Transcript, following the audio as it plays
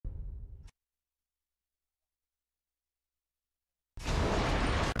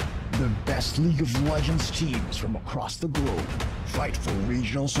The best League of Legends teams from across the globe fight for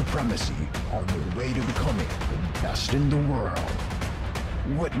regional supremacy on their way to becoming the best in the world.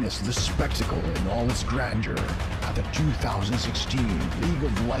 Witness the spectacle in all its grandeur at the 2016 League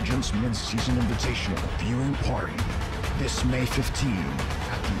of Legends Mid-Season Invitational Viewing Party this May 15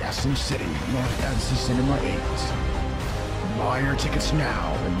 at the SM City North EDSA Cinema 8. Buy your tickets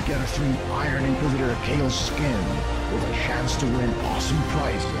now and get a free Iron Inquisitor Kale skin with a chance to win awesome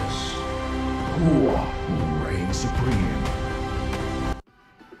prizes. Who will reign supreme?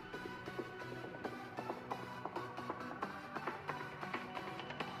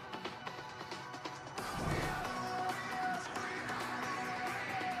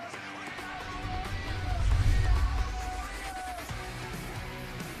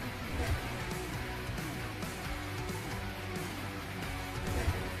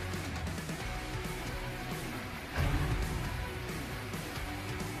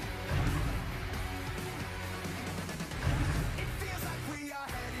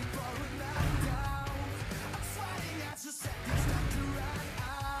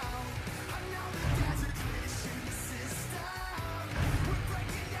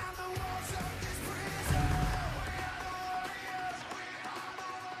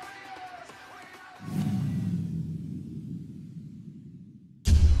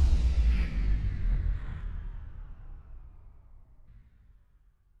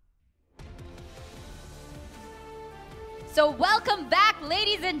 So welcome back,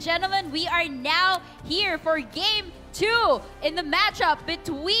 ladies and gentlemen. We are now here for Game 2 in the matchup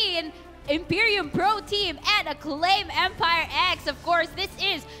between Imperium Pro Team and Acclaim Empire X. Of course, this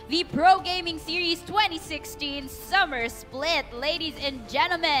is the Pro Gaming Series 2016 Summer Split, ladies and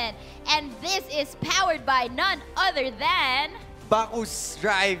gentlemen. And this is powered by none other than... Bacchus,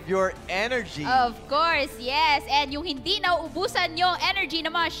 drive your energy. Of course, yes. And yung hindi nauubusan yung energy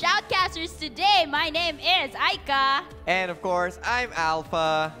ng mga shoutcasters today, my name is Aika. And of course, I'm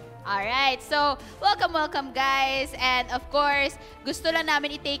Alpha. Alright, so welcome guys. And of course, gusto lang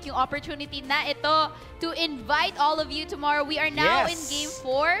namin i-take yung opportunity na ito to invite all of you tomorrow. We are now in Game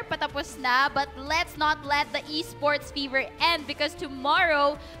 4, patapos na, but let's not let the esports fever end because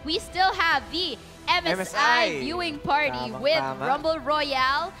tomorrow we still have the MSI viewing party with Rumble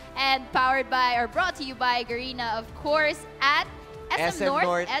Royale and powered by or brought to you by Garena, of course, at SM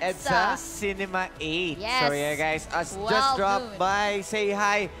North EDSA Cinema 8. Yes. So yeah guys, just drop by, say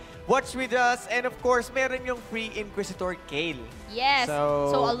hi, watch with us, and of course, meron yung free Inquisitor Kale. Yes.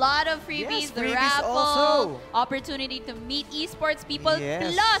 So a lot of freebies, the raffle, also opportunity to meet esports people,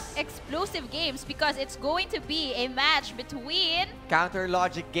 plus explosive games because it's going to be a match between Counter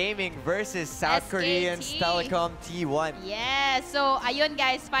Logic Gaming versus South Korean's Telecom T1. Yes. So ayun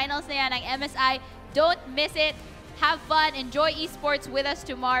guys, finals na yan ng MSI. Don't miss it. Have fun. Enjoy esports with us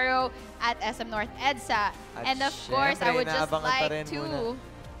tomorrow at SM North EDSA. And of course, I would just like to...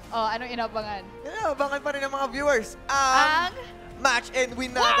 Oh, anong inabangan? Inabangan pa rin ng mga viewers. Ang match and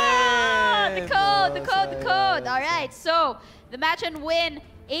win natin! Wow! The code! Alright, so the match and win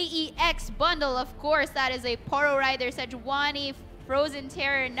AEX bundle, of course, that is a Poro Rider, Sejuani, Frozen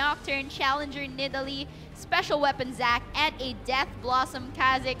Terror, Nocturne, Challenger, Nidalee, Special Weapon Zac, and a Death Blossom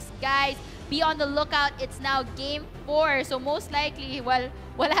Kha'Zix. Guys, be on the lookout. It's now Game 4. So most likely, well,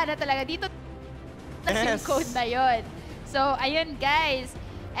 wala na talaga dito yung code na yun. So, ayun guys.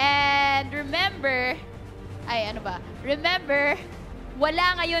 And remember, remember,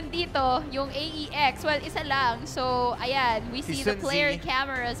 wala ngayon dito yung AEX. Well, isa lang. So, ayan, we see the player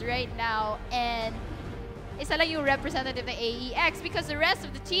cameras right now. And isa lang yung representative ng AEX because the rest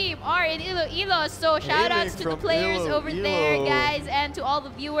of the team are in Iloilo. So, shoutouts to the players over there, guys, and to all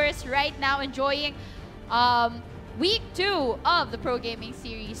the viewers right now enjoying Week 2 of the Pro Gaming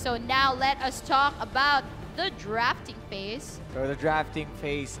Series. So, now let us talk about the drafting phase. So the drafting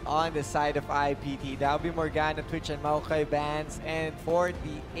phase on the side of IPT, that'll be Morgana, Twitch, and Maokai bans. And for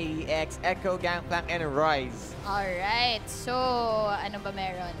the AEX, Echo, Gangplank, and Rise. Alright, so ano ba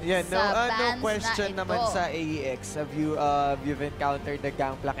meron? Yeah, no question naman sa AEX. Have you've encountered the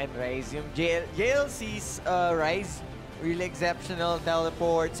Gangplank and Rise? Yung JLC's Rise, really exceptional.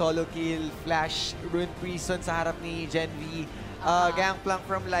 Teleport, solo kill, flash, rune prison sa harap ni Gen V. Gangplank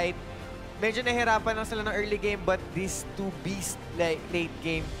from Light. Medyo nahirapan lang sila ng early game, but these two beasts late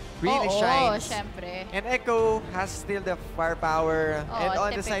game really shines. Syempre. And Echo has still the firepower. And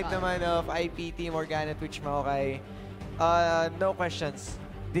on the side typical naman of IPT, Morgana, Twitch, Maokai, no questions.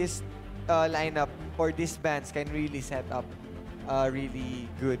 This lineup or these bands can really set up really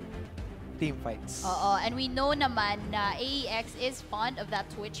good team fights. And we know naman na AEX is fond of that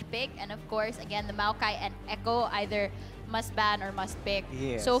Twitch pick. And of course, again, the Maokai and Echo either must ban or must pick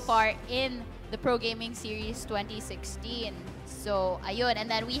so far in the Pro Gaming Series 2016. So, ayun. And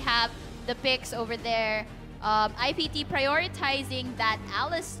then we have the picks over there. IPT prioritizing that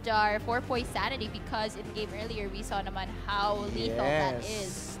Alistar for Poisanity because in game earlier we saw naman how lethal that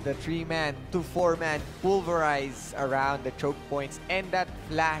is. The 3-man to 4-man pulverize around the choke points and that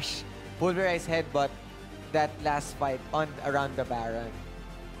flash pulverize headbutt that last fight on around the Baron.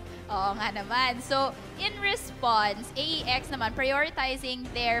 Oo nga naman. So, in response, AEX naman prioritizing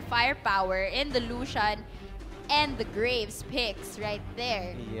their firepower in the Lucian and the Graves picks right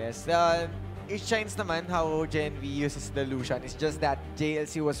there. Yes. It shines naman how Gen V uses the Lucian. It's just that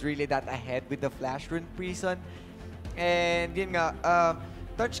JLC was really that ahead with the Flash Rune Prison. And yun nga,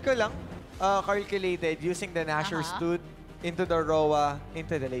 touch ko lang, calculated using the Nashor Stud into the Roa,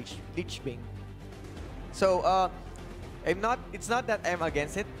 into the Lich Bing. So, it's not that I'm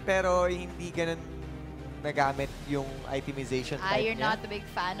against it, pero hindi ganun nagamit yung itemization type you're niya. not a big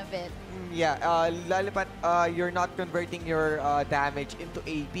fan of it. Yeah, lalo pat you're not converting your damage into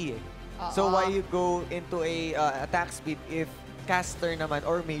AP eh. So why you go into a attack speed if caster naman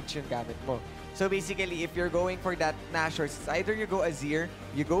or mage yung gamit mo? So basically, if you're going for that Nashor, it's either you go Azir,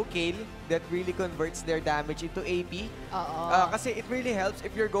 you go Kayle, that really converts their damage into AP. Kasi it really helps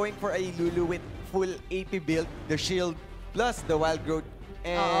if you're going for a Lulu with full AP build, the shield plus the wild growth,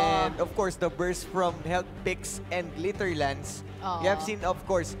 and of course the burst from health picks and glitter lands. You have seen, of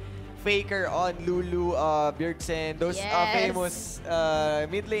course, Faker on Lulu, Bjergsen, those famous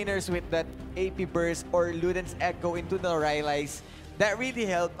mid laners with that AP burst or Luden's Echo into the Rylai's. That really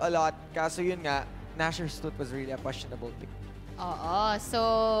helped a lot. Kaso yun nga, Nashor Stud was really a questionable pick.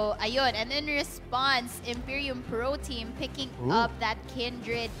 So, ayun. And in response, Imperium Pro Team picking up that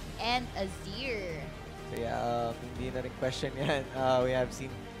Kindred and Azir. So yeah, hindi na rin question yan. We have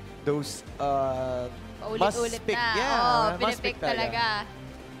seen those ulit-ulit pick. na. Yeah, must pinipick pick talaga.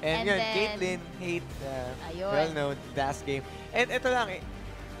 And yun, Caitlyn, hate, well-known, last game. And ito lang,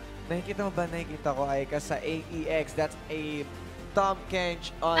 nakikita ko Aika sa AEX, that's a Tom Kench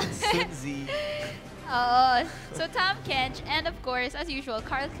on Sunzi. So Tom Kench, and of course, as usual,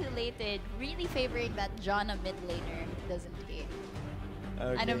 calculated, really favoring that Janna mid laner, doesn't he?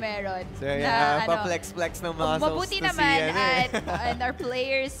 Okay. Ano meron? So yeah, pa-flex-flex ng muscles mabuti to naman see and our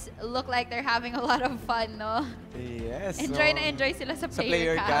players look like they're having a lot of fun, no? Yes. Enjoy na enjoy sila sa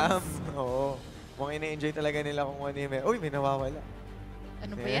player cam. cams. Oo. Mukhang ina-enjoy talaga nila kung ano yung uy, may nawawala.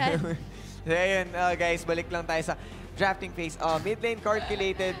 Ano ba yan? So ayun, guys, balik lang tayo sa drafting phase. Mid lane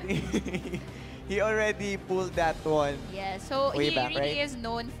calculated. He already pulled that one. Yeah, so he back, really is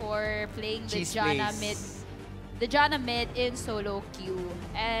known for playing the Janna mid in solo queue.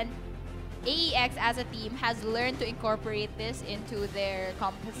 And AEX as a team has learned to incorporate this into their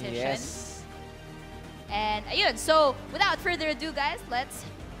composition. Yes. And ayun, so without further ado, guys, let's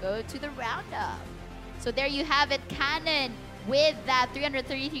go to the roundup. So there you have it, Cannon with that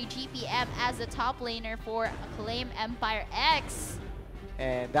 333 GPM as the top laner for Acclaim Empire X.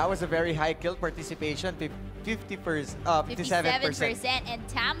 And that was a very high kill participation, 57%. And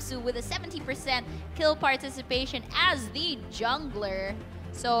Tamsu with a 70% kill participation as the jungler.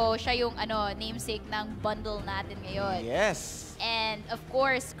 So, siya yung namesake ng bundle natin ngayon. Yes. And of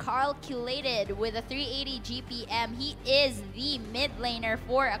course, calculated with a 380 GPM. He is the mid laner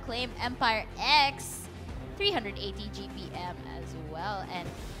for Acclaim Empire X. 380 GPM as well. And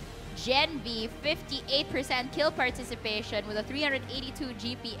Gen V, 58% kill participation with a 382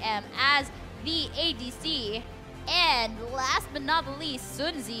 GPM as the ADC. And last but not least,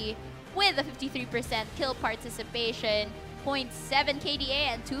 Sunzi with a 53% kill participation, 0.7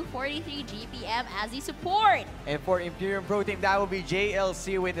 KDA and 243 GPM as the support. And for Imperium Pro Team, that will be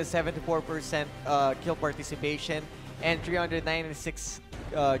JLC with a 74% kill participation and 396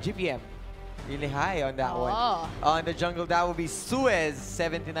 GPM. Really high on that one. On the jungle, that will be Suez,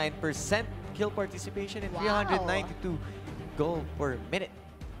 79% kill participation and 392 gold per minute.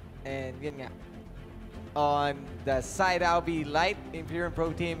 And yun nga. On the side, that will be Light, Imperium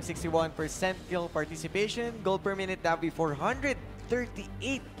Pro Team, 61% kill participation. Gold per minute, that will be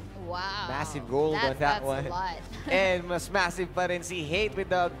 438. Wow. Massive gold on that one. That's a lot. And mas massive pa rin si Hate with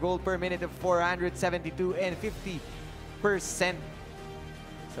the gold per minute of 472 and 50%.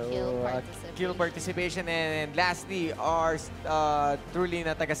 So, kill participation. And lastly, our truly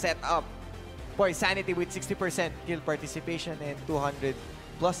na taga-setup, Poisanity with 60% kill participation and 200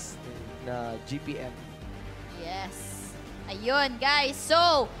 plus GPM. Yes. Ayun, guys.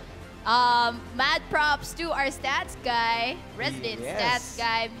 So, Mad props to our stats guy, resident stats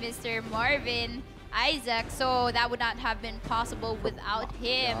guy, Mr. Marvin Isaac. So that would not have been possible without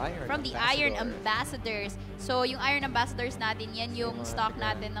him from the Iron Ambassadors. So yung Iron Ambassadors natin, yan yung stock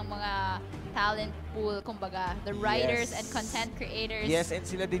natin ng mga talent pool, kumbaga, the writers and content creators. Yes, and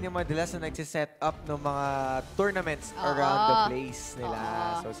sila din yung madalas na nagsiset up ng mga tournaments around the place nila.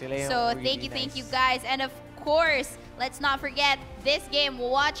 So sila yung really thank you guys. And of course, let's not forget this game.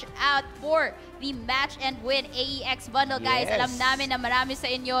 Watch out for the Match and Win AEX bundle, guys. Alam namin na marami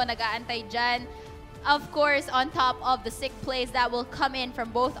sa inyo nag-aantay dyan. Of course, on top of the sick plays that will come in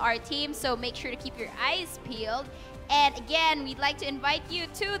from both our teams. So make sure to keep your eyes peeled. And again, we'd like to invite you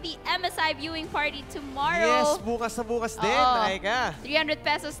to the MSI viewing party tomorrow. Yes, bukas na bukas din. Aika. 300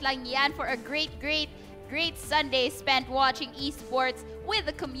 pesos lang yan for a great Sunday spent watching esports with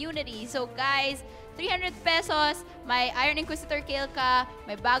the community. So guys, 300 pesos, may Iron Inquisitor kill ka,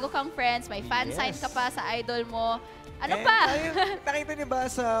 may bago kang friends, may fan sign ka pa sa idol mo. Ano pa? Nakita niyo ba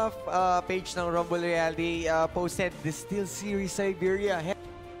sa page ng Rumble Reality, posted the Steel Series Siberia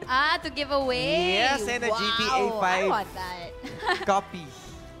to give away. Yes, and a GTA 5 I want that. copy.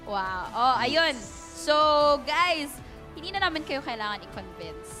 Wow. Oh, ayun. So, guys, hindi na namin kayo kailangan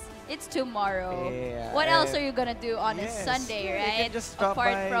i-convince. It's tomorrow. What else are you gonna do on a Sunday, right? You can just stop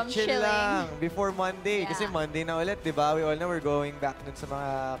apart by, from chill lang before Monday. Kasi Monday na ulit, di ba? We all know we're going back dun sa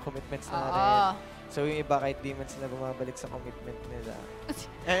mga commitments natin. So yung iba kahit di man sila bumabalik sa commitment nila.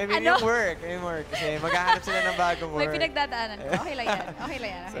 I mean, yung work. Kasi maghahanap sila ng bagong work. May pinagdadaanan ko. Okay lang yan. Okay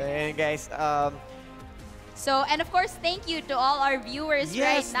lang yan. So yun guys. And of course, thank you to all our viewers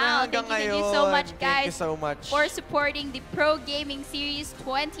right now. Thank you so much, guys, for supporting the Pro Gaming Series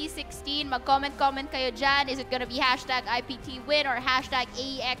 2016. Mag-comment kayo dyan. Is it gonna be hashtag IPT win or hashtag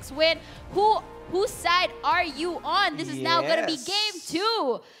AEX win? Whose side are you on? This is now gonna be game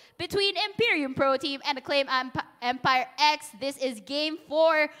 2 between Imperium Pro Team and Acclaim Empire X. This is game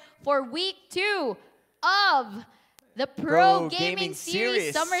 4 for week 2 of the Pro Gaming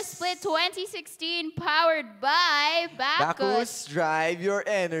Series Summer Split 2016, powered by Bacchus. Drive your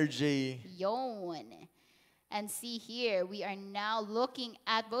energy. Yon. And see here, we are now looking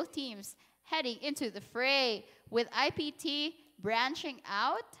at both teams heading into the fray with IPT branching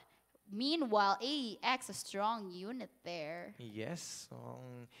out. Meanwhile, AEX, a strong unit there. Yes.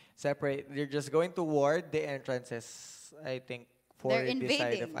 Separate. They're just going to ward the entrances, I think, for this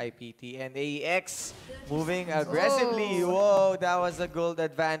side of IPT. And AEX moving aggressively. Whoa, that was a gold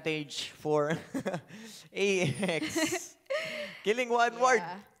advantage for AEX. Killing one ward.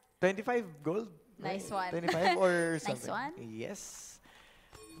 25 gold. Nice one. 25 or something. Nice one. Yes.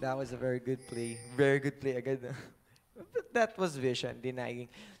 That was a very good play. Very good play again. But that was vision, denying.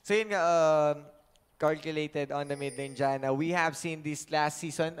 So yun nga, calculated on the mid lane, Jana. We have seen this last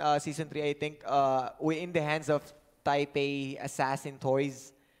season, season 3, I think, in the hands of Taipei Assassin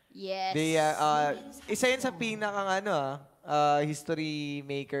Toys. Yes. They, isa yun sa pinakang history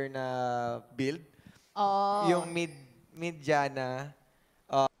maker na build. Yung mid Jana,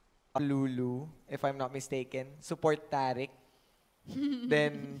 Lulu, if I'm not mistaken, support Tarik,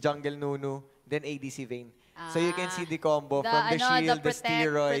 then jungle Nunu, then ADC Vayne. So you can see the combo from the shield, the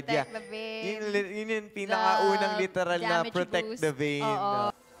steroid. Protect the Vayne. Yun yung pinakaunang literal na protect boost. the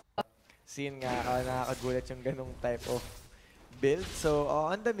Vayne. Scene nga, nakakagulat yung ganong type of build. So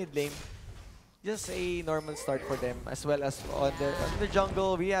on the mid lane, just a normal start for them. As well as on the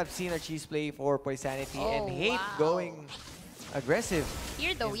jungle, we have seen a cheese play for Poisanity and Hate going aggressive.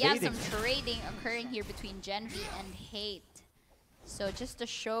 Here though, we have some trading occurring here between Genvi and Hate. So just a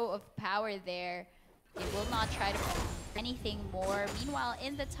show of power there. They will not try to do anything more. Meanwhile,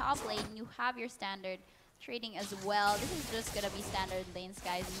 in the top lane, you have your standard trading as well. This is just going to be standard lanes,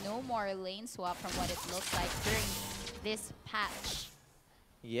 guys. No more lane swap from what it looks like during this patch.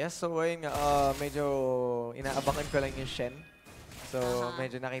 Yes, so medyo inaabangan ko lang yung Shen. So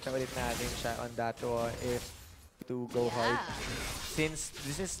medyo nakita ulit natin siya on that if to go hard. Since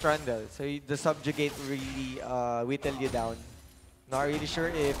this is Trundle, so the subjugate really whittle you down. Not really sure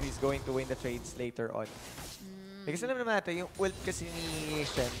if he's going to win the trades later on. Because alam naman natin, yung ult kasi ni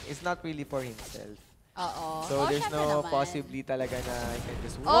Shen is not really for himself. So there's no possibly talaga na he can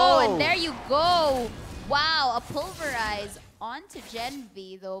just... And there you go! Wow, a pulverize onto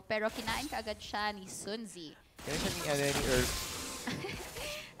Genvi though, pero kinain kaagad siya ni Sunzi. Kaya siya ni Earth.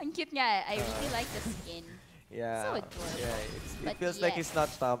 Ang cute nga, I really like the skin. Yeah. So adorable. Yeah, it feels like it's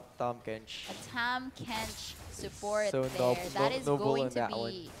not Tom Kench. A Tom Kench support so there. That is going to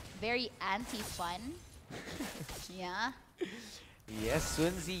be very anti-fun. Yeah. Yes,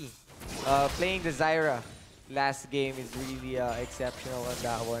 Sunzi playing the Zyra. last game is really exceptional on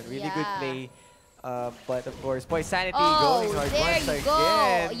that one. Really good Yeah. play. But of course, Poisanity Oh, going hard there once you go.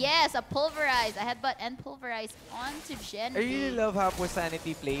 again. Yes, a pulverize, a headbutt and pulverize onto Gen I really V. love how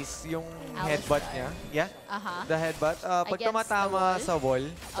Poisanity plays yung Alistar. headbutt niya. Yeah, Uh-huh. the headbutt. Pag Against the tumatama wall. sa wall,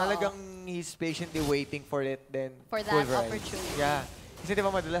 talagang he's patiently waiting for it, then For that pulverize. opportunity. Yeah. Kasi di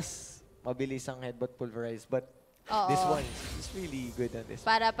ba madalas mabilis ang headbutt pulverize, but this one is really good on this.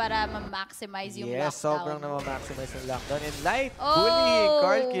 Para ma-maximize yung Yes, lockdown. sobrang na-maximize ng lockdown. And light, Oh! bullying,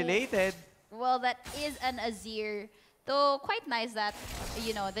 calculated. Well, that is an Azir. Though, quite nice that,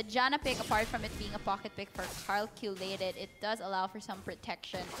 you know, the Janna pick, apart from it being a pocket pick for calculated, it does allow for some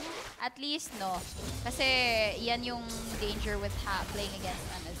protection. At least, no. Kasi yan yung danger with playing against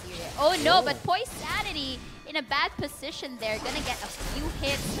an Azir. Oh no, but Poisanity in a bad position there. Gonna get a few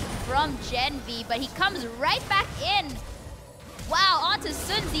hits from Gen V, but he comes right back in. Wow, onto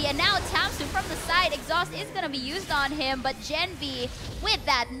Sunzi, and now Tamsu from the side. Exhaust is going to be used on him, but Gen V with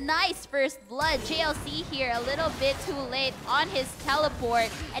that nice first blood. JLC here a little bit too late on his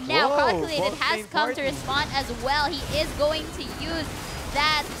teleport. And now Whoa, Calculated both has main come to party. respond as well. He is going to use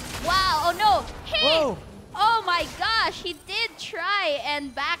that. Wow, oh no, hey! Whoa. Oh my gosh, he did try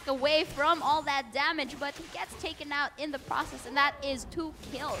and back away from all that damage, but he gets taken out in the process, and that is 2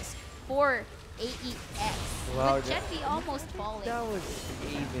 kills for AEX. Wow, With Gen V almost falling. That was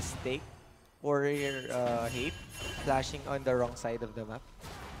a mistake. Warrior hate flashing on the wrong side of the map.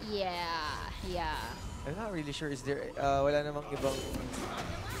 Yeah, yeah. I'm not really sure. Is there wala namang ibang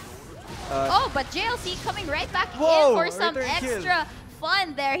Oh, but JLC coming right back Whoa, in for some return kill. extra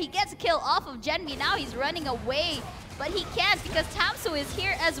fun there. He gets a kill off of Gen V. Now he's running away, but he can't because Tamsu is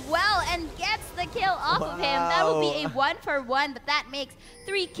here as well and gets the kill off of him. That will be a 1-for-1, but that makes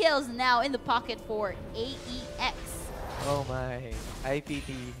 3 kills now in the pocket for AEX. Oh my,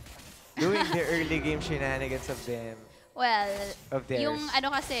 IPT doing the early game shenanigans of them. Well, Of theirs. yung ano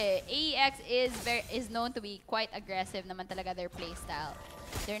kasi, AEX is known to be quite aggressive naman talaga their playstyle.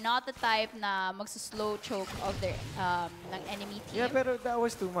 They're not the type na magsuslow choke of their ng enemy team. Yeah, pero that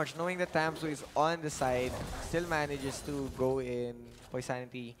was too much. Knowing that Tamsu is on the side, still manages to go in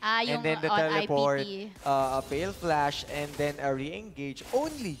Poisanity. Ah, And yung then the on teleport, IPT. a Pale Flash, and then a re-engage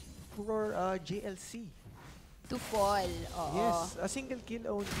only for JLC. To fall. Oo. Yes, a single kill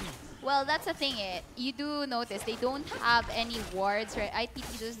only. Well, that's the thing. You do notice they don't have any wards, right?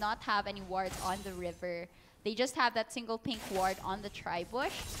 IPT does not have any wards on the river. They just have that single pink ward on the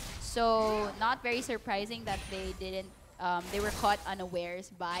tri-bush. So, not very surprising that they didn't, they were caught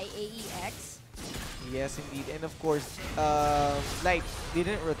unawares by AEX. Yes, indeed. And of course, Light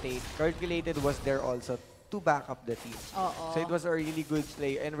didn't rotate. Calculated was there also to back up the team. Oo. So it was a really good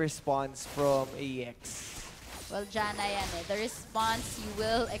play and response from AEX. Well, Janna yan eh. The response, you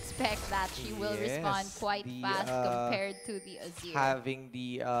will expect that she will respond Yes, quite the, fast compared to the Azir. Having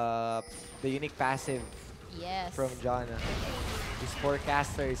the unique passive Yes. from Jana. These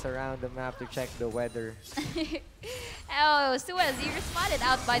forecasters around the map to check the weather. Oh, Suez, you responded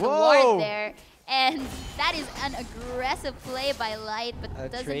out by the Whoa! ward there. And that is an aggressive play by Light, but A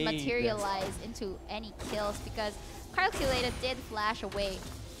doesn't trade. materialize into any kills because Calculated did flash away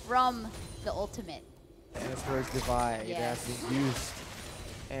from the ultimate. And of course, Divide has Yes. been used.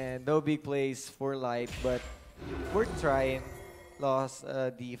 And no big plays for Light, but worth trying. Lost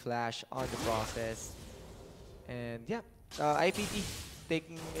the flash on the process. And yeah, IPT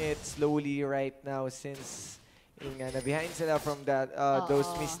taking it slowly right now since behind sila from that those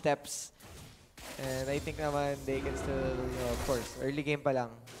missteps. And I think naman they can still, of course, early game pa lang.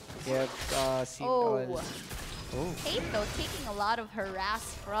 We have seen all. Oh. Hate though, taking a lot of harass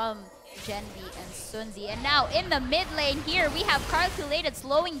from Gen V and Sunzi. And now in the mid lane here, we have Calculated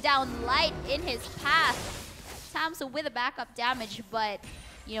slowing down Light in his path. Tamsu with a backup damage, but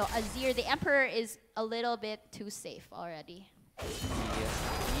you know, Azir, the Emperor, is a little bit too safe already. Yes,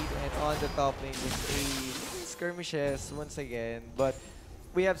 indeed. And on the top lane is a skirmishes once again. But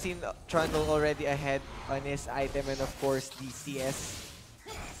we have seen Trundle already ahead on his item and of course the CS.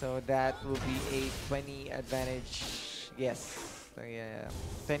 So that will be a 20 advantage. Yes. So yeah,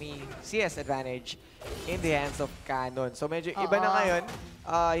 20 CS advantage in the hands of Canon. So medyo iba na ngayon.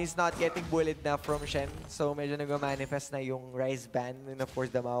 He's not getting bullied na from Shen. So medyo nag-manifest na yung Rise ban and of course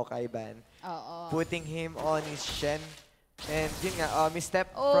the Maokai ban. Putting him on his Shen. And yun nga,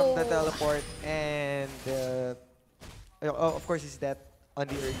 misstep from the teleport. And of course is that on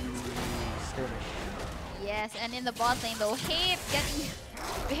the early skirmish. Yes, and in the bot lane though, Hate getting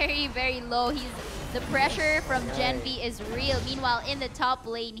very, very low. The pressure from Gen V is real. Meanwhile, in the top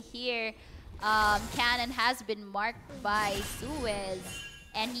lane here, Cannon has been marked by Suez.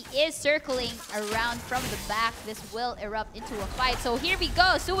 And he is circling around from the back. This will erupt into a fight. So here we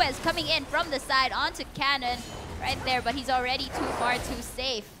go. Suez coming in from the side onto Cannon right there, but he's already too far, too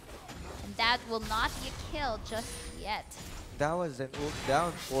safe. And that will not be a kill just yet. That was an ult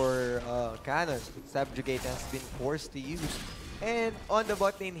down for Cannon. Subjugate has been forced to use. And on the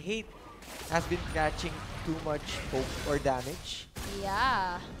bot lane, Hate has been catching too much poke or damage.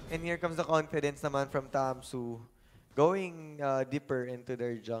 Yeah. And here comes the confidence naman from Tamsu, going deeper into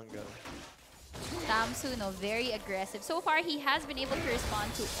their jungle. Tamsu, no, very aggressive. So far, he has been able to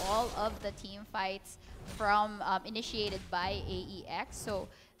respond to all of the team fights from initiated by AEX. So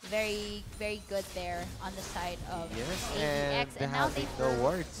very, very good there on the side of AEX. And now they've no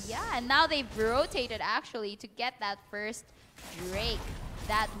wards. Yeah, and now they've rotated actually to get that first Drake.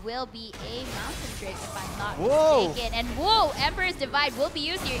 That will be a Mountain Drake if I'm not mistaken. And whoa, Emperor's Divide will be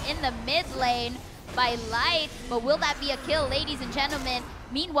used here in the mid lane by Light. But will that be a kill, ladies and gentlemen?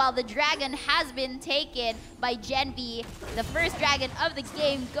 Meanwhile, the dragon has been taken by Genvi. The first dragon of the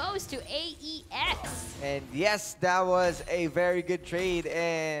game goes to AEX. And yes, that was a very good trade.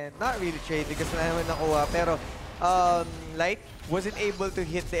 And not really trade because wala naman nakuha. Pero Light wasn't able to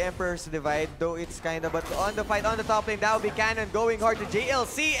hit the Emperor's Divide, though it's kind of, but on the fight on the top lane, that will be Cannon going hard to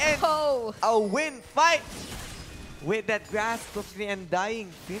JLC, and a win fight with that grasp of the Undying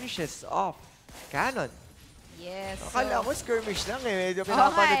finishes off Cannon. Yes. Akala ko skirmish lang eh. Medyo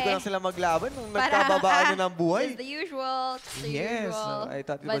pinapanood ko lang sila maglaban nung nagkababaan na ng buhay. It's the usual. It's the usual. I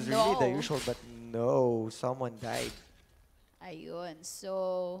thought it was really the usual, but no, someone died. Ayun.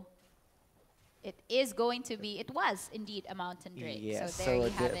 So it is going to be, it was indeed a Mountain Drake. Yes, so there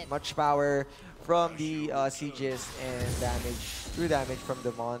you have it. Much power from the sieges and true damage from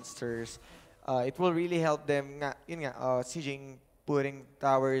the monsters. It will really help them sieging, putting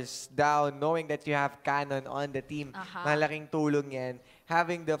towers down, knowing that you have Cannon on the team. Malaking tulong yan.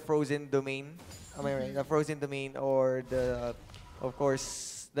 Having the Frozen Domain, am I right? The Frozen Domain or the, of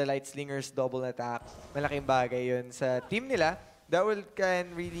course, the Light Slinger's double attack. Malaking bagay yun sa team nila. That can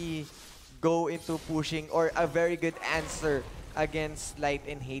really go into pushing or a very good answer against Light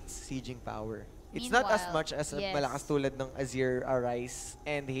and Hate's sieging power. It's not as much as malakas tulad ng Azir Arise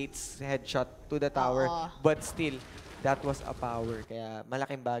and Hate's headshot to the tower, but still, that was a power. Kaya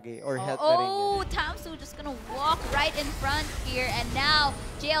malaking bagay or help na rin yun. Oh, Tamsu just gonna walk right in front here, and now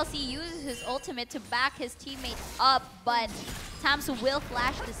JLC uses his ultimate to back his teammate up, but Tamsu will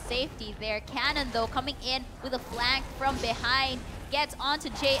flash to safety there. Cannon, though, coming in with a flank from behind, gets onto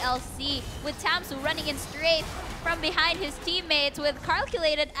JLC with Tamsu running in straight from behind his teammates with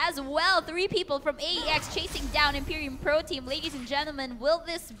Calculated as well. 3 people from AEX chasing down Imperium Pro Team. Ladies and gentlemen, will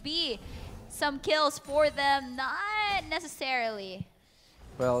this be some kills for them? Not necessarily.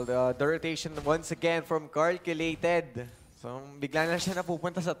 Well, the rotation once again from Calculated. So, bigla na siya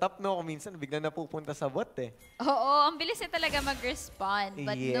napupunta sa top, no? Kung minsan, bigla napupunta sa bot, eh. Oo, ang bilis niya talaga mag-respond.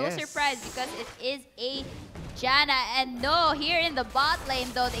 But no surprise because it is a Janna. And no, here in the bot lane,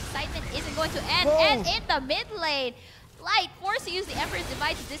 though, the excitement isn't going to end. And in the mid lane, Light forced to use the Emperor's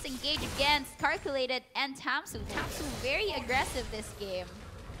Divide to disengage against Calculated and Tamsu. Tamsu very aggressive this game.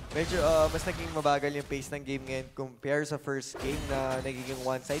 Medyo mas naging mabagal yung pace ng game ngayon compare sa first game na nagiging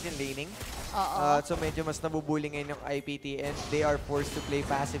one-sided laning. So medyo mas nabubuli ngayon yung IPT and they are forced to play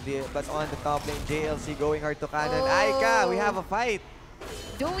passively. But on the top lane, JLC going hard to Cannon. Aika, we have a fight.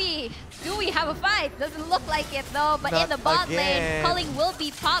 Do we have a fight? Doesn't look like it though. But in the bot lane, Culling will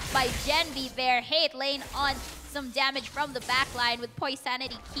be popped by Genvi there. Hate lane on some damage from the back line with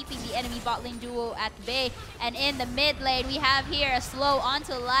Poisanity keeping the enemy bot lane duo at bay. And in the mid lane, we have here a slow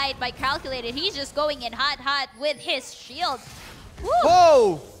onto Light by Calculated. He's just going in hot with his shield. Woo!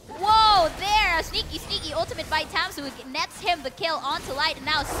 Whoa! Whoa, there! A sneaky ultimate by Tamsu nets him the kill onto Light. And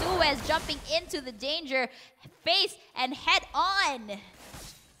now Suez jumping into the danger. Face and head on.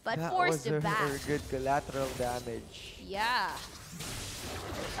 But forced it back. That was good collateral damage. Yeah.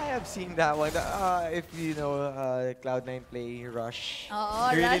 I have seen that one. If you know Cloud9 play Rush. Oh,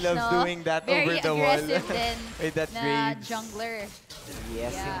 he really Rush, loves doing that very over the wall. With that Graves. Jungler.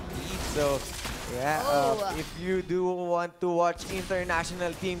 Yes, indeed. So, yeah, if you do want to watch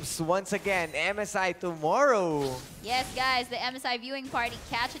international teams once again, MSI tomorrow. Yes, guys, the MSI viewing party.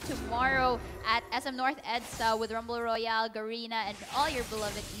 Catch it tomorrow at SM North EDSA with Rumble Royale, Garena, and all your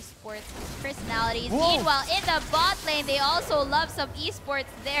beloved esports personalities. Whoa. Meanwhile, in the bot lane, they also love some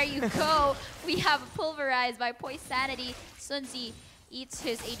esports. There you go. We have Pulverized by Poisanity. Sunzi eats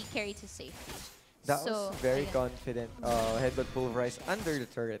his AD carry to safety. That was very confident. Headbutt Pulverized under the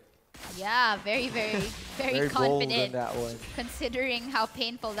turret. Yeah, very confident. Bold on that one. Considering how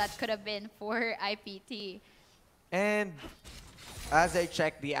painful that could have been for IPT. And as I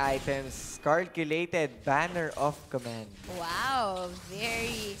check the items, calculated Banner of Command. Wow,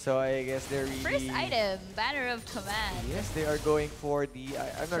 very... So I guess they're really... First item, Banner of Command. Yes, they are going for the...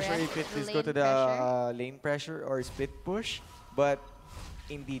 I'm not sure if it is go to the lane pressure or split push, but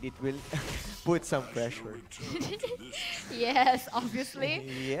indeed it will put some pressure. Yes, obviously.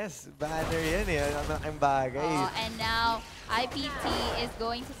 Yes, Banner yan eh. Ang bagay. And now, IPT is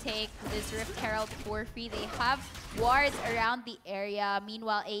going to take this Rift Herald for free. They have wards around the area.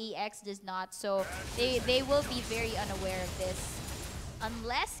 Meanwhile, AEX does not. So they will be very unaware of this.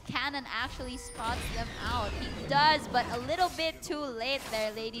 Unless Cannon actually spots them out. He does, but a little bit too late there,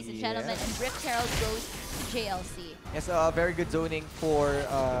 ladies and gentlemen. And Rift Herald goes to JLC. Yes, very good zoning for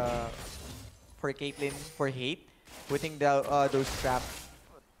Caitlyn, for Hate. Putting those traps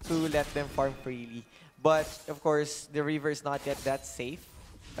to let them farm freely. But, of course, the river is not yet that safe.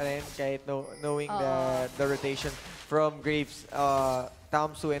 Pa rin, kahit knowing the rotation from Graves,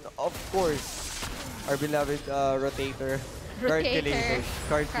 Tamsu, and of course, our beloved rotator, Calculated.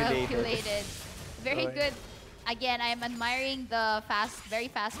 Very good. Again, I'm admiring the very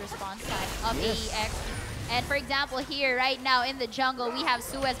fast response time of AEX. And for example, here right now in the jungle, we have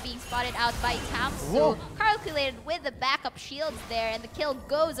Suez being spotted out by Tamsu. Calculated with the backup shields there, and the kill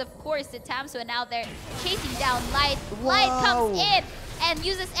goes, of course, to Tamsu. And now they're chasing down Light. Light comes in and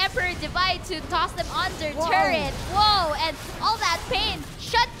uses Emperor Divide to toss them under turret. Whoa! And all that pain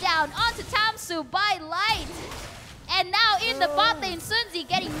shut down onto Tamsu by Light. And now in the bot lane, Sunzi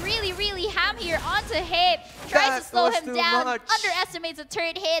getting really, really ham here onto Hate. Tries to slow him down, underestimates the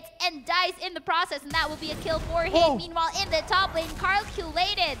turret hits, and dies in the process. And that will be a kill for Hate. Meanwhile, in the top lane,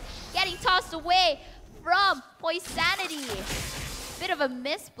 Calculated getting tossed away from Poisanity. Bit of a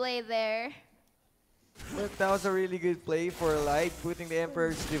misplay there. But that was a really good play for Light, putting the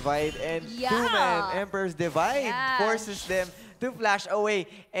Emperor's Divide. And two-man Emperor's Divide forces them to flash away,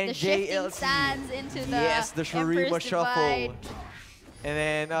 and the JLC stands into the the Shurima shuffle. And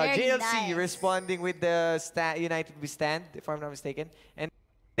then JLC responding with the United We Stand, if I'm not mistaken, and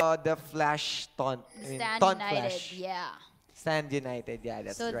the flash taunt. Stand Taunt United, flash. Stand United,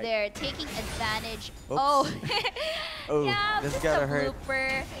 that's so right. So they're taking advantage. This got hurt.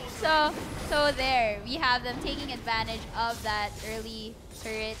 Blooper. So there, we have them taking advantage of that early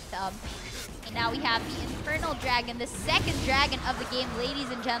turret. And now we have the Infernal Dragon, the second dragon of the game, ladies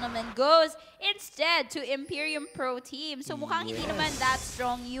and gentlemen, goes instead to Imperium Pro Team. So mukhang hindi naman that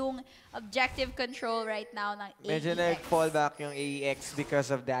strong yung objective control right now ng AEX. Medyo nag-fall back yung AEX because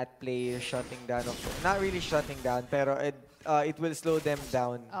of that play shutting down. Not really shutting down, pero it will slow them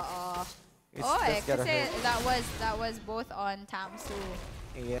down. Kasi that was both on Tamsu.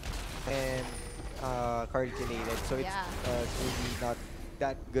 And Calculated. So it's really not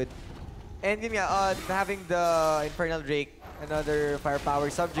that good. And yun nga, having the Infernal Drake, another firepower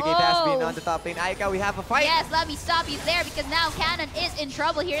subjugate has been on the top lane. Aika, we have a fight. Yes, let me stop you there because now Cannon is in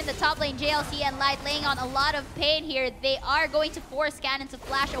trouble here in the top lane. JLC and Light laying on a lot of pain here. They are going to force Cannon to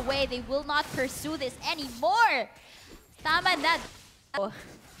flash away. They will not pursue this anymore. Tama na.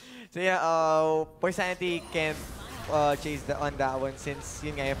 So yeah, Poisanity can't chase on that one since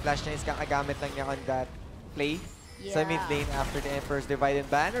yun nga, yung flash niya is kakagamit lang niya on that play. Sa mid lane after the Emperor's Divide, and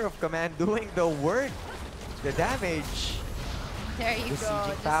Banner of Command doing the work, the damage. There you go.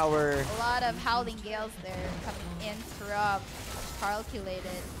 Power. A lot of Howling Gales there coming in from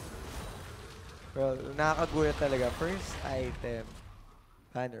Calculated. Well, nakakagulat talaga. First item,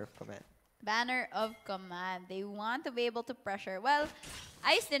 Banner of Command. Banner of Command. They want to be able to pressure. Well,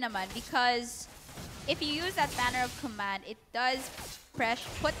 ayos din naman because if you use that Banner of Command, it does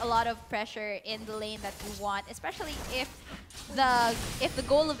put a lot of pressure in the lane that you want, especially if the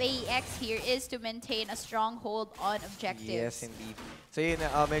goal of AEX here is to maintain a stronghold on objectives. Yes, indeed. So yun,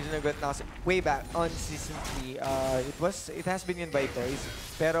 medyo nagot na kasi way back on Season 3, it has been yun by Toys,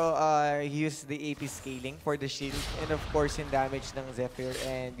 pero he used the AP scaling for the shield, and of course yung damage ng Zephyr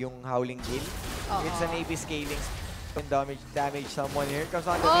and yung Howling Gale. It's an AP scaling. Damage someone here. Comes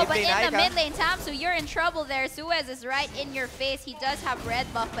on the mid lane. But in the mid lane, Tamsu, you're in trouble there. Suez is right in your face. He does have red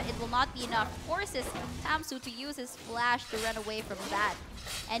buff, but it will not be enough. Forces Tamsu to use his flash to run away from that.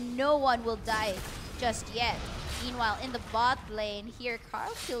 And no one will die just yet. Meanwhile, in the bot lane, here,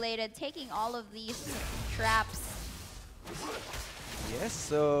 Calculated taking all of these traps. Yes,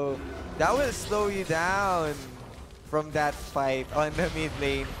 so that will slow you down from that fight on the mid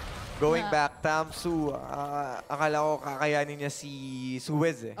lane. Going back, Tamsu, akala ko kakayanin niya si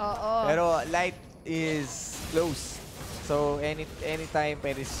Suez eh. Pero Light is close. So anytime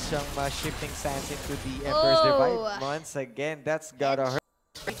pwede siyang shifting stance into the Emperor's Divide. Once again, that's gotta hurt.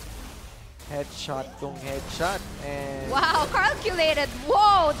 Headshot tong headshot. And Wow, calculated.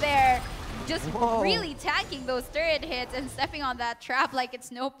 Whoa, there. Just Whoa. really tanking those turret hits and stepping on that trap like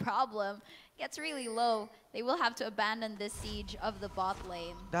it's no problem. Gets really low. They will have to abandon this siege of the bot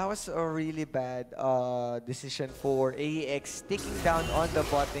lane. that was a really bad decision for AEX, taking down on the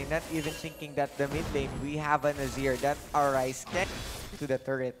bot lane, not even thinking that the mid lane, we have an Azir that Arise can to the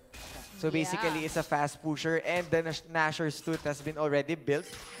turret. So basically, Yeah. it's a fast pusher, and the Nashor's Tooth has been already built.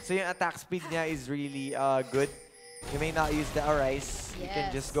 So yung attack speed niya is really good. You may not use the Arise. You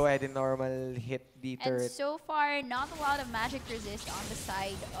can just Yes. go ahead and normal hit the And turret. so far, not a lot of magic resist on the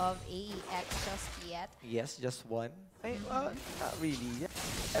side of AEX just yet. Yes, just one. Ay, not really.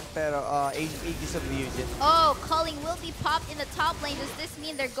 And pero Aegis of Legion. Oh, Culling will be popped in the top lane. Does this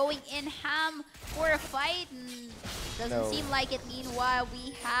mean they're going in ham for a fight? Doesn't No. seem like it. Meanwhile,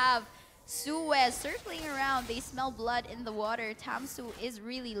 we have Suez circling around. They smell blood in the water. Tamsu is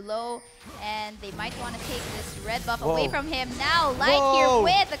really low, and they might want to take this red buff away Whoa. from him. Now, Light here Whoa.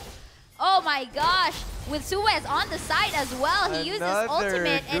 with the... Oh my gosh! With Suez on the side as well. He used his Another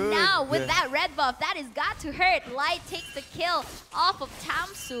ultimate, and now with good. that red buff, that has got to hurt. Light takes the kill off of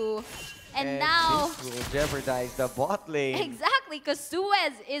Tamsu. And now... this will jeopardize the bot lane. Exactly, because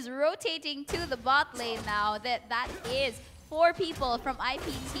Suez is rotating to the bot lane now. That is 4 people from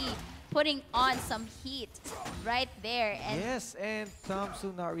IPT putting on some heat right there. And Yes, and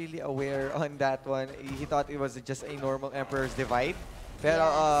Tamsu not really aware on that one. He thought it was just a normal Emperor's Divide. Pero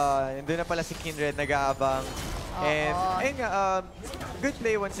nandun na pala si Kindred nag-aabang. And ayun nga, good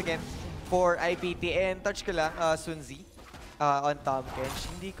play once again for IPT. And touch ko lang, Sunzi on Tom Kench.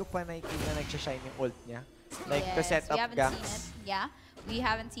 Hindi ko pa nakikita nagsha-shine yung ult niya. Like to set we up haven't ganks. seen it. Yeah, we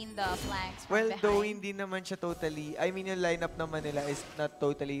haven't seen the flanks from Well, behind. though hindi naman siya totally, I mean yung lineup naman nila is not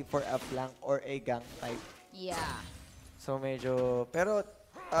totally for a flank or a gank type. Yeah. So medyo, pero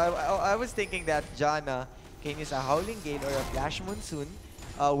I was thinking that Janna can use a Howling Gale or a Flash Monsoon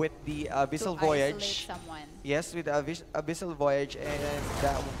with the Abyssal To Voyage. isolate someone. Yes, with the Abyssal Voyage, and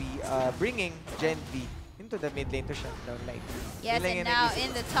that will be bringing Gen V into the mid lane to shut down Light. Yes, Yun lang and yung now naisip in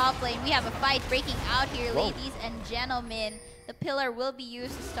ko. the top lane, we have a fight breaking out here, Whoa. ladies and gentlemen. The pillar will be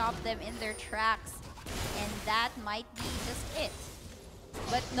used to stop them in their tracks, and that might be just it.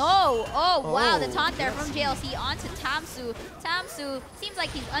 But no! Oh, wow, the taunt there from JLC onto Tamsu. Tamsu seems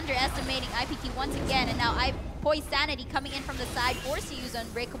like he's underestimating IPT once again, and now Poise Sanity coming in from the side, forced to use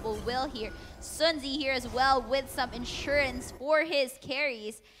Unbreakable Will here. Sunzi here as well with some insurance for his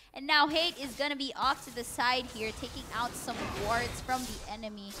carries. And now Hate is gonna be off to the side here, taking out some wards from the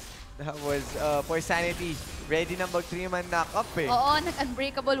enemy. That was Poise Sanity. Ready na mag 3-man knock-up eh. Oo,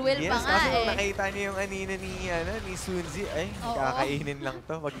 nag-Unbreakable Will pa Yes, nga kasi nung eh. nakita niyo yung anina ni Sunzi, ay, Oo. kakainin lang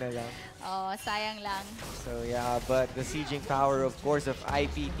to, wag na lang. Oh, sayang lang. So yeah, but the sieging power, of course, of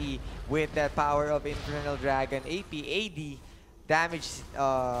IPT with that power of Infernal Dragon, AP, AD, damage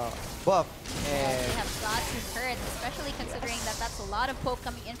buff, Yes, and they have got to hurt, especially considering that that's a lot of poke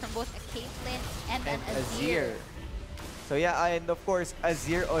coming in from both a Caitlyn and an Azir. So yeah, and of course,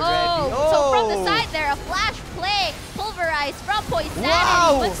 Azir already. Oh, so from the side there, a flash play, pulverized from Poise Sanity.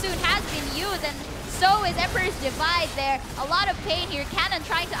 Wow! Monsoon has been used, and so is Emperor's Divide there. A lot of pain here. Cannon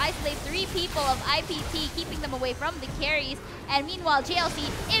trying to isolate 3 people of IPT, keeping them away from the carries. And meanwhile, JLC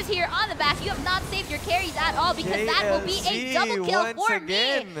is here on the back. You have not saved your carries at all, because that will be a double kill once for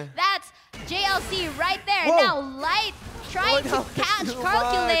again. me. That's JLC right there. Whoa. Now Light trying to Oh, that was catch too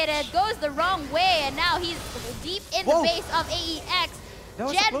Calculated, much. goes the wrong way, and now he's deep in the Whoa. base of AEX. That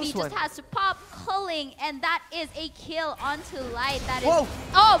was a Genvi close just one. has to pop Culling, and that is a kill onto Light. That is Whoa.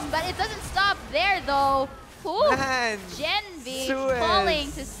 but it doesn't stop there though. Ooh, Man, Genvi Suez.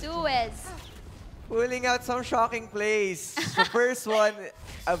 falling to Suez. pulling out some shocking plays. The first one,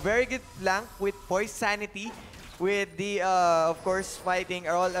 a very good flank with Poise Sanity, with the, of course, fighting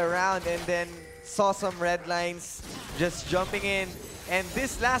all around, and then saw some red lines just jumping in. And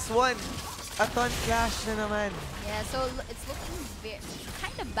this last one, a ton clash na naman. Yeah, so it's looking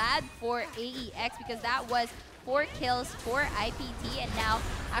kind of bad for AEX, because that was 4 kills for IPT, and now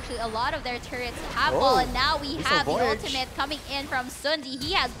actually a lot of their turrets have fallen. Now we Abyssal have the Voyage. ultimate coming in from Sunzi.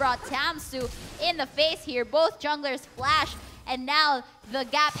 He has brought Tamsu in the face here. Both junglers flash, and now the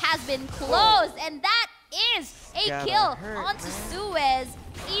gap has been closed, and that is a Gotta kill hurt, onto man. Suez.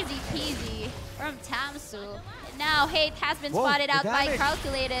 Easy peasy from Tamsu. And now Hate has been Whoa, spotted the out by damage.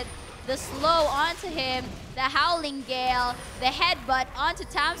 Calculated. the slow onto him, the Howling Gale, the headbutt onto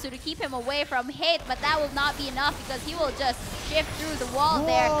Tamsu to keep him away from Hate, but that will not be enough because he will just shift through the wall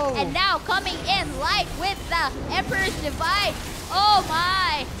there. And now coming in Light with the Emperor's Divide. Oh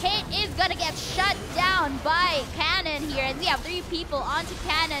my! Hate is gonna get shut down by Cannon here, and we have 3 people onto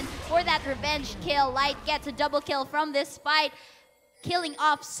Cannon for that revenge kill. Light gets a double kill from this fight, killing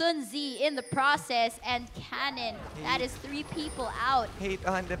off Sun Z in the process, and Cannon, that is 3 people out. Hate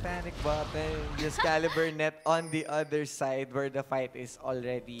on the panic button. Just Caliber net on the other side where the fight is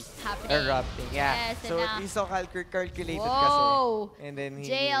already erupting. Yeah. Yes, so and he saw calculated whoa. kasi. And then he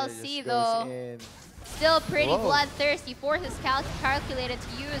JLC just though. goes in. Still pretty bloodthirsty, forces calculated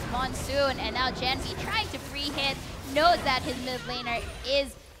to use Monsoon, and now Genvi trying to free hit, knows that his mid laner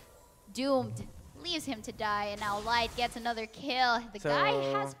is doomed. Leaves him to die, and now Light gets another kill. The guy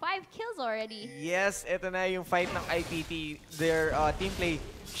has 5 kills already. Yes, ito na yung fight ng IPT. Their team play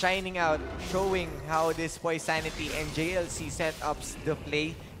shining out, showing how this Poisanity and JLC setups the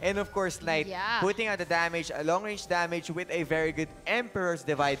play. And of course, Light putting out the damage, a long-range damage with a very good Emperor's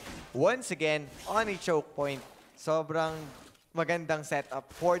Divide. Once again, on a choke point. Sobrang magandang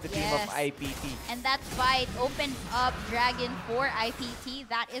setup for the team of IPT. And that fight opened up Dragon for IPT.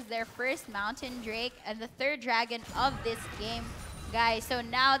 That is their first Mountain Drake and the 3rd Dragon of this game, guys. So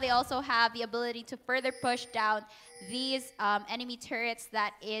now they also have the ability to further push down these enemy turrets.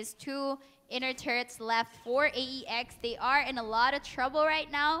 That is 2 inner turrets left for AEX. They are in a lot of trouble right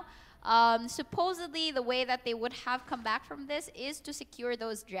now. Supposedly, the way that they would have come back from this is to secure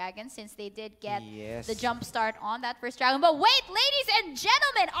those dragons, since they did get the jump start on that first dragon. But wait, ladies and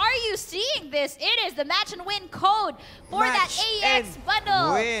gentlemen, are you seeing this? It is the match and win code for that AEX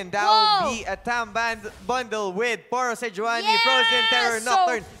bundle. Win. That will be a TAM bundle with Poro Sejuani, Frozen Terror,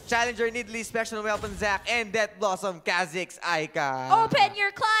 Nocturne, Challenger, Nidalee, Special Weapon Zac, and Death Blossom, Kha'Zix, Aika. Open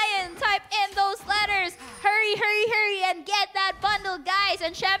your client, type in those letters. Hurry, hurry, hurry, and get that bundle, guys.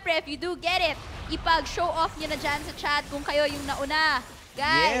 And syempre, if you do get it, ipag-show off nyo na dyan sa chat kung kayo yung nauna.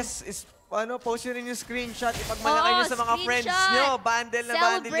 Guys. Yes, post nyo rin yung screenshot. Ipagmalaki nyo sa mga friends nyo. Bundle na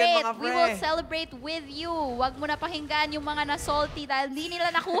bundle yan, mga pre. We will celebrate with you. Huwag mo na pakinggan yung mga na-salty dahil hindi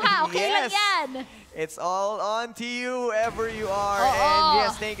nila nakuha. Okay lang yan. It's all on to you, wherever you are. And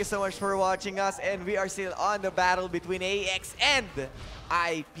yes, thank you so much for watching us. And we are still on the battle between AEX and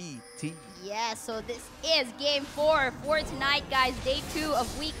IPT. Yeah, so this is Game 4 for tonight, guys. Day 2 of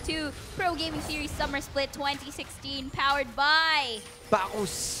Week 2 Pro Gaming Series Summer Split 2016, powered by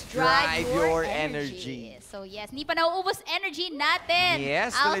Bacchus. Drive your energy. So yes, hindi pa nauubos energy natin.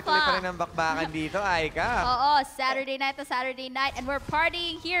 Yes, tuloy-tuloy pa rin ang bakbakan dito, Aika. Saturday night to Saturday night, and we're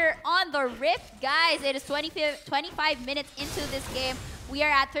partying here on the Rift, guys. It is 25 minutes into this game. We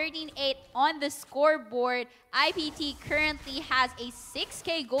are at 13-8 on the scoreboard. IPT currently has a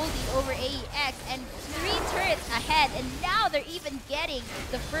 6K gold lead over AEX and 3 turrets ahead. And now they're even getting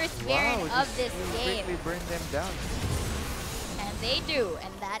the first Baron of this game. Quickly burn them down. And they do,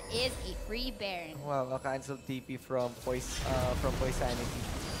 and that is a free Baron. Wow, a cancelled TP from Poisanity.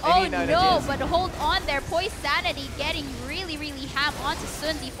 Oh no, but hold on there. Poisanity getting really, really ham onto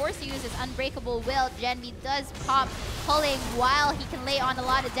Sunzi, forced to use his Unbreakable Will. Genvi does pop, pulling while he can lay on a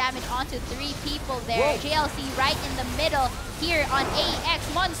lot of damage onto 3 people there. JLC right in the middle here on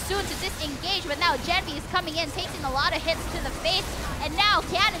AEX. Monsoon to disengage, but now Genvi is coming in, taking a lot of hits to the face. And now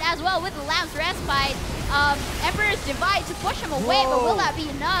Cannon as well with the Lamb's Respite. Emperor's Divide to push him away, but will that be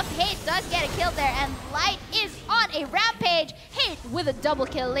enough? Hate does get a kill there, and Light is on a rampage. Hate with a double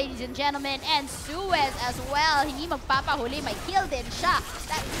kill, ladies and gentlemen, and Suez as well. Hindi magpapahuli, may kill din siya.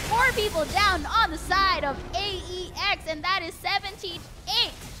 That's 4 people down on the side of AEX, and that is 17-8.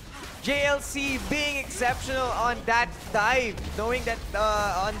 JLC being exceptional on that dive, knowing that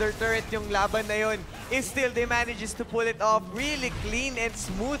under turret yung laban na yun, is still they manages to pull it off really clean and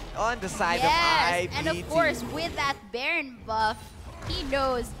smooth on the side of IPT. And of course, with that Baron buff, he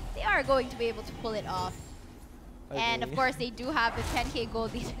knows they are going to be able to pull it off. And of course, they do have the 10K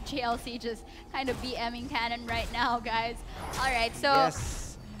gold lead. JLC just kind of BMing Cannon right now, guys. All right, so...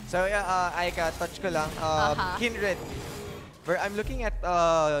 Yes. So yeah, Aika, touch ko lang. Kindred. Where I'm looking at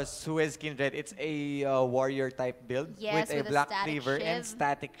Suez Kindred, it's a warrior type build with a Black Cleaver and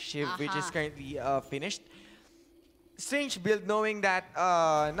Static Shiv, which is currently finished. Strange build, knowing that,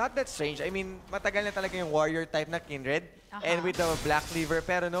 not that strange, I mean, matagal na talaga yung warrior type na Kindred, and with the Black Cleaver,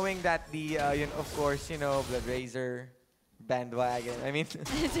 pero knowing that the, of course, Blood Razor, bandwagon. I mean,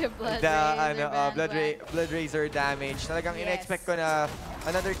 The Blood the Razor bandwagon. Blood Razor damage. Talagang Yes. in-expect ko na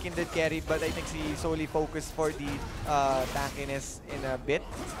another Kindred carry, but I think he solely focused for the tankiness in a bit,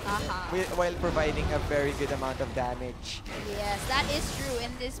 while providing a very good amount of damage. Yes, that is true.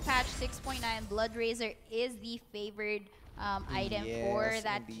 In this patch 6.9, Blood Razor is the favored item for Yes,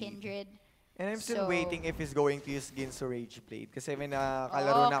 that indeed. Kindred. And I'm still So- waiting if he's going to use Ginso Rage Blade. Kasi may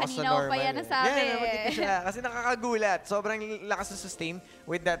nakakalaro na ako sa kanina ko pa normal. yan nasabi. nabanggit ko siya. Kasi nakakagulat. Sobrang lakas na sustain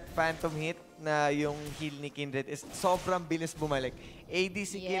with that phantom hit na yung heal ni Kindred is sobrang bilis bumalik.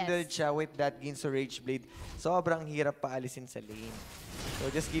 ADC Yes. Kindred siya with that Ginso Rage Blade. Sobrang hirap paalisin sa lane.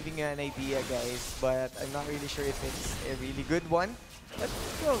 So just giving you an idea, guys. But I'm not really sure if it's a really good one. But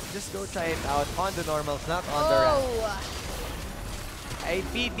just go try it out on the normals, not on the rank.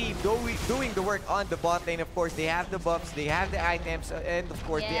 IPT doing the work on the bot lane. Of course, they have the buffs, they have the items, and of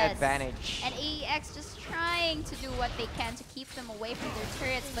course, the Yes. advantage. And AEX just trying to do what they can to keep them away from their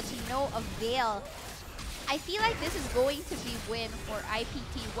turrets, but to no avail. I feel like this is going to be win for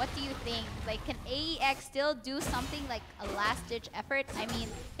IPT. What do you think? Like, can AEX still do something like a last-ditch effort? I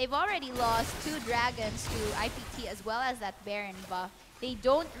mean, they've already lost 2 dragons to IPT as well as that Baron buff. They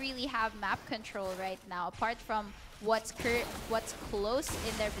don't really have map control right now, apart from what's close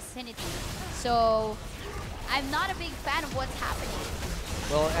in their vicinity. So, I'm not a big fan of what's happening.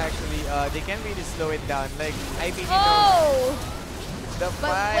 Well, actually, they can really slow it down. Like, IPT knows Oh! the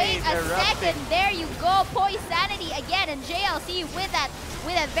But wait fight a erupting. second, there you go, Poisanity again, and JLC with that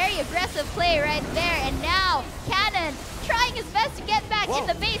very aggressive play right there, and now Cannon trying his best to get back in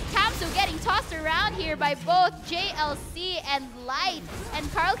the base. Tamsu getting tossed around here by both JLC and Light,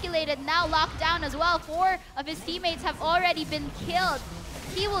 and Calculated now locked down as well. 4 of his teammates have already been killed.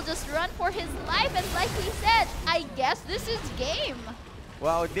 He will just run for his life, and like we said, I guess this is game.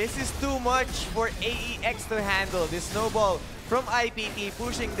 Wow, this is too much for AEX to handle. This snowball from IPT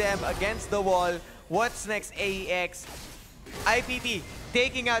pushing them against the wall. What's next, AEX? IPT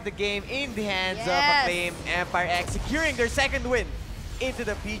taking out the game in the hands of Acclaim Empire X, securing their second win into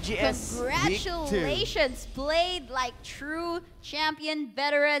the PGS Congratulations! Played like true champion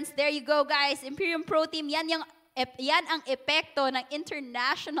veterans. There you go, guys. Imperium Pro Team, yan ang epekto ng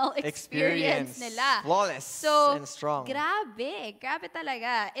international experience nila. Flawless So, and strong. Grabe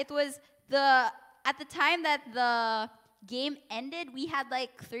talaga. It was at the time that the game ended, we had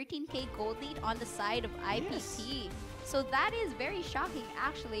like 13k gold lead on the side of IPT. So that is very shocking,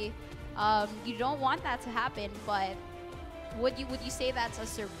 actually. You don't want that to happen, but would you say that's a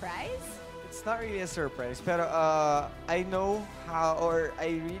surprise? It's not really a surprise, pero I know how, or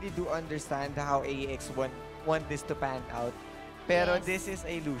I really do understand how AEX want this to pan out. Pero this is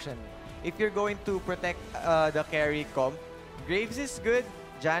a illusion. If you're going to protect the carry comp, Graves is good,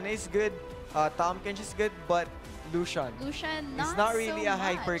 Janna is good, Tompkins is good, but Lucian not it's not really so a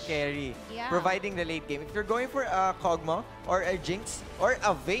hyper much. carry, Yeah. providing the late game. If you're going for a Kog'Maw or a Jinx or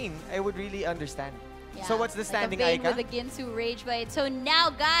a Vayne, I would really understand. Yeah, So what's the standing, like a Vayne Aika? with a Ginsu Rage Blade. So now,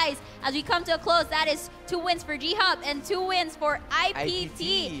 guys, as we come to a close, that is 2 wins for G-Hub and 2 wins for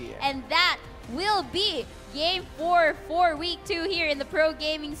IPT. And that will be Game 4 for Week 2 here in the Pro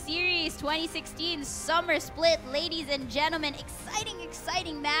Gaming Series 2016 Summer Split. Ladies and gentlemen,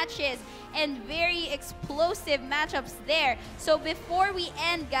 exciting matches and very explosive matchups there. So before we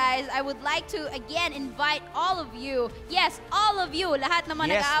end, guys, I would like to again invite all of you, yes, all of you, lahat ng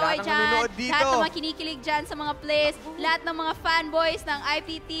mga nag-aaway lahat ng dyan, nanonood dito. lahat ng mga kinikilig dyan sa mga plays, lahat ng mga fanboys ng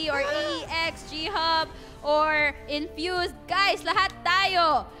IPT or AEX, G-Hub, or Infused. Guys, lahat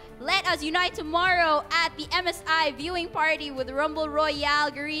tayo. Let us unite tomorrow at the MSI viewing party with Rumble Royale,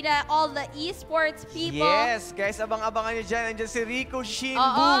 Garena, all the esports people. Yes, guys, abang-abangan nyo dyan. Andyan si Rico Shinbu.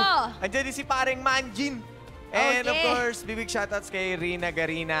 Oo. Andyan din si paring Manjin. And of course, big shoutouts kay Rina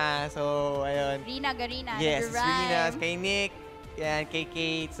Garena. So, ayun. Rina Garena. Yes, Rina, nag-rhyme. kay Nick, yan, kay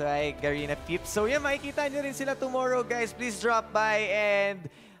Kate, so ay Garena Pips. So yan, makikita nyo rin sila tomorrow, guys. Please drop by and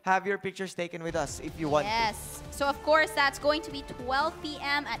have your pictures taken with us if you want to. Yes. So, of course, that's going to be 12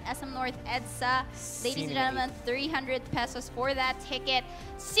 p.m. at SM North EDSA. Ladies and gentlemen, 300 pesos for that ticket.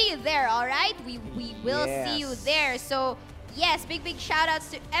 See you there, all right? We will see you there. So, yes, big shout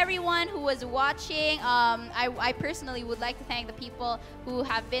outs to everyone who was watching. I personally would like to thank the people who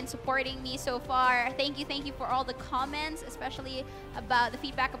have been supporting me so far. Thank you for all the comments, especially about the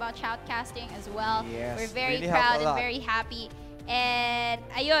feedback about shoutcasting as well. Yes, We're very really proud helped a and lot. very happy. And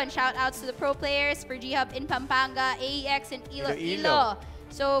ayun, shout outs to the pro players for G-Hub in Pampanga, AEX in Iloilo.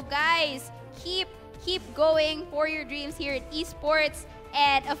 So guys, keep going for your dreams here in esports.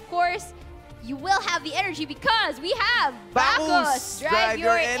 And of course, you will have the energy because we have Bacchus! Drive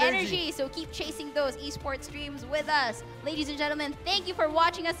your energy. So keep chasing those esports streams with us. Ladies and gentlemen, thank you for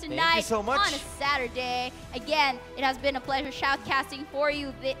watching us tonight Thank you so much. on a Saturday. Again, it has been a pleasure shoutcasting for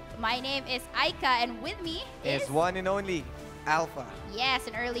you. My name is Aika, and with me is one and only Alpha. Yes,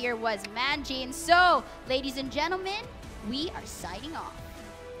 and earlier was Manjin. So, ladies and gentlemen, we are signing off.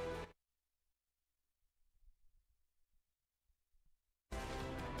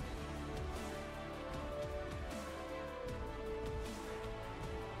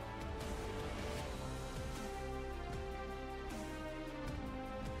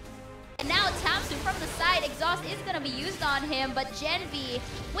 And now Tamsu from the side, exhaust is going to be used on him, but Genvi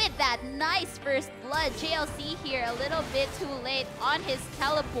with that nice first blood. JLC here a little bit too late on his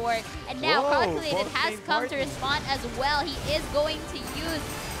teleport. And now Calculated has come to respond as well. He is going to use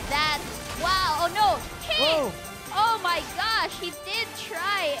that. Wow, oh no, hit! Oh my gosh, he did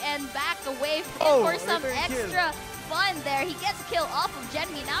try and back away for some extra fun there. He gets a kill off of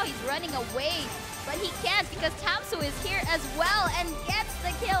Genvi. Now he's running away. But he can't because Tamsu is here as well and gets the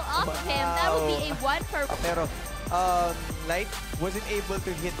kill off of him. That would be a 1 for... Pero, Light wasn't able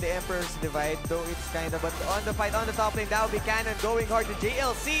to hit the Emperor's Divide, though it's kind of... But on the fight, on the top lane, that will be Cannon going hard to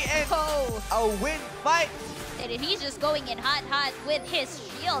JLC and a win fight! And he's just going in hot with his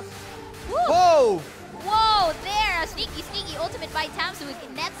shield. Woo. Whoa! Whoa, there! A sneaky ultimate by Tamsu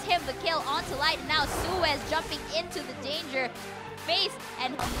nets him the kill onto Light. And now Suez jumping into the danger face,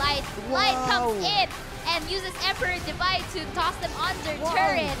 and Light comes in and uses Emperor Divide to toss them under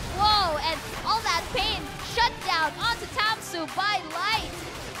turret. Whoa, and all that pain shut down onto Tamsu by Light.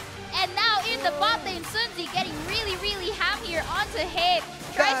 And now in the bot lane, Sunzi getting really ham here onto Hape.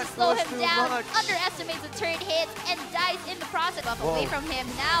 Tries to slow him down, underestimates the turret hit, and dies in the process. Buff away from him.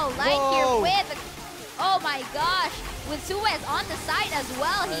 Now Light here with the... Oh my gosh, with Suez on the side as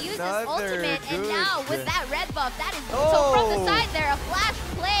well. He uses ultimate, and now with that red buff, that is... So from the side there, a flash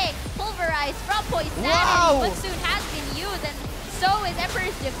play, pulverized from Poisanity. Mutsun has been used, and so is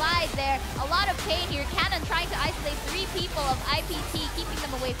Emperor's Divide there. A lot of pain here. Cannon trying to isolate 3 people of IPT, keeping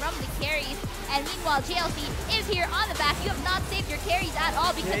them away from the carries. And meanwhile, JLC is here on the back. You have not saved your carries at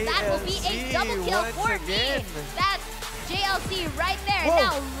all because that will be a double kill for me. That's JLC right there.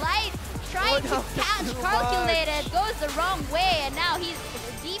 Now Light trying to catch Calculated, goes the wrong way, and now he's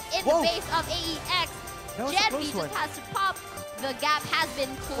deep in the base of AEX. Genvi just has to pop. The gap has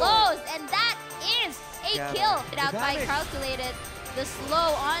been closed, and that is a kill. Out by Calculated. The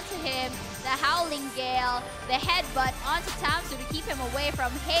slow onto him, the Howling Gale, the headbutt onto Tamsu to keep him away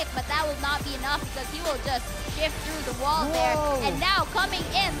from Hape, but that will not be enough because he will just shift through the wall there. And now coming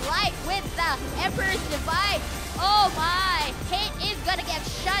in Light with the Emperor's Divide. Oh my! Hate is gonna get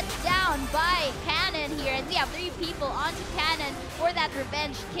shut down by Cannon here, and we have 3 people onto Cannon for that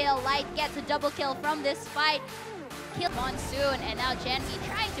revenge kill. Light gets a double kill from this fight. Kill Monsoon, and now Genvi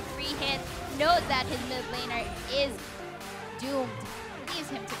trying to free hit, knows that his mid laner is doomed. Leaves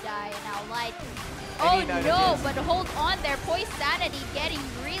him to die, and now Light... Oh no, but hold on there. Poisanity getting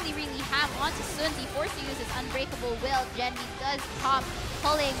really ham onto Sunzi, forced to use his Unbreakable Will. Genvi does pop,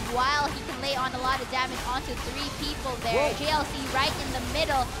 pulling while he can lay on a lot of damage onto 3 people there. JLC right in the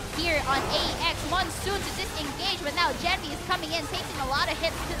middle here on AEX. Monsoon to disengage, but now Genvi is coming in, taking a lot of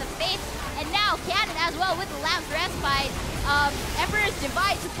hits to the face. And now Cannon as well with the Lamb's Respite. Emperor's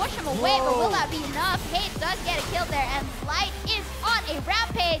Divide to push him away, but will that be enough? Hate does get a kill there, and Light is on a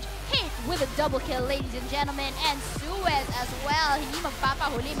rampage. Hate with a double kill, ladies and gentlemen, and Suez as well. Hindi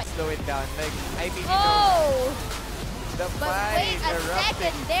magpapahuli. Slow it down, like IPT. But wait a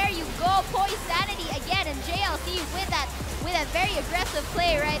second, there you go. Poisanity again, and JLC with that very aggressive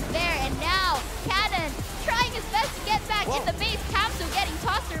play right there. And now Cannon trying his best to get back in the base. Tamsu getting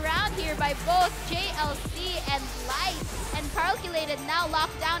tossed around here by both JLC and Light. And Calculated now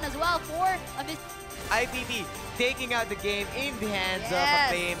locked down as well. 4 of his... IPT taking out the game in the hands of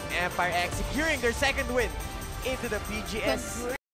Acclaim Empire X, securing their 2nd win into the PGS.